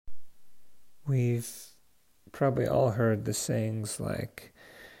We've probably all heard the sayings like,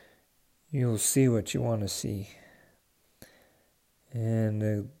 you'll see what you want to see.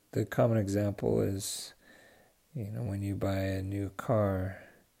 And the common example is, when you buy a new car,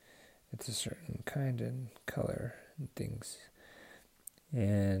 it's a certain kind and color and things.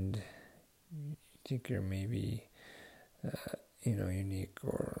 And you think you're maybe, unique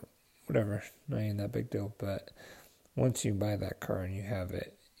or whatever, not even that big deal. But once you buy that car and you have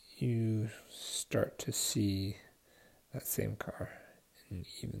it, you start to see that same car and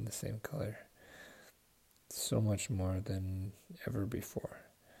even the same color so much more than ever before.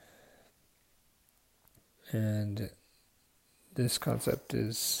 And this concept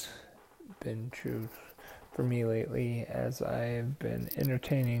has been true for me lately as I've been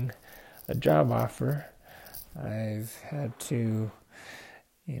entertaining a job offer. I've had to,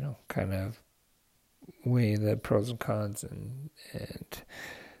 kind of weigh the pros and cons and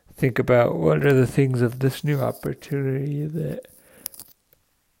think about what are the things of this new opportunity that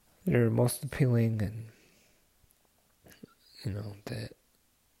are most appealing and,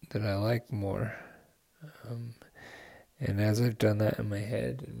 that I like more. And as I've done that in my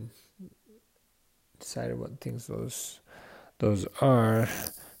head and decided what things those are,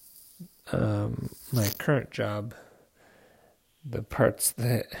 my current job, the parts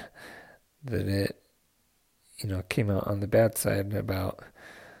that it came out on the bad side about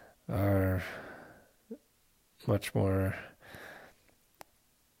are much more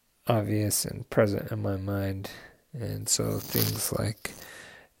obvious and present in my mind. And so things like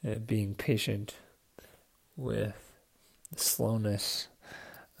being patient with the slowness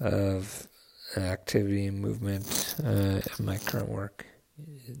of activity and movement in my current work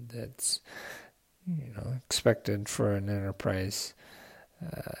that's expected for an enterprise.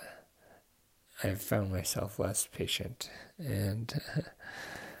 I've found myself less patient, and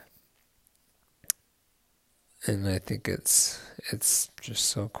I think it's just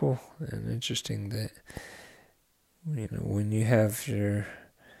so cool and interesting that when you have your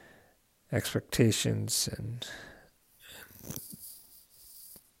expectations and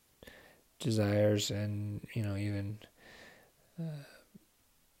desires and even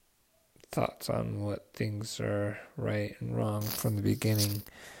thoughts on what things are right and wrong from the beginning,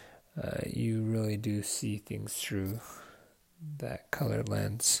 you really do see things through that color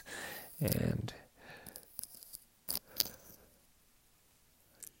lens, and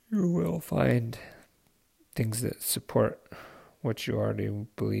you will find things that support what you already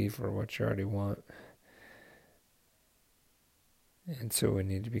believe or what you already want. And so we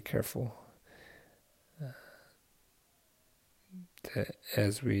need to be careful that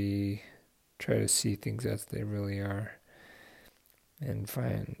as we try to see things as they really are and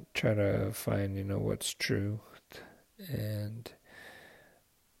try to find what's true and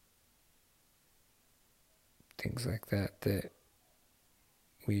things like that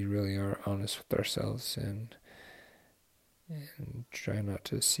we really are honest with ourselves and try not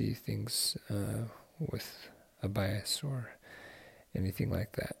to see things with a bias or anything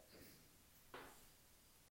like that.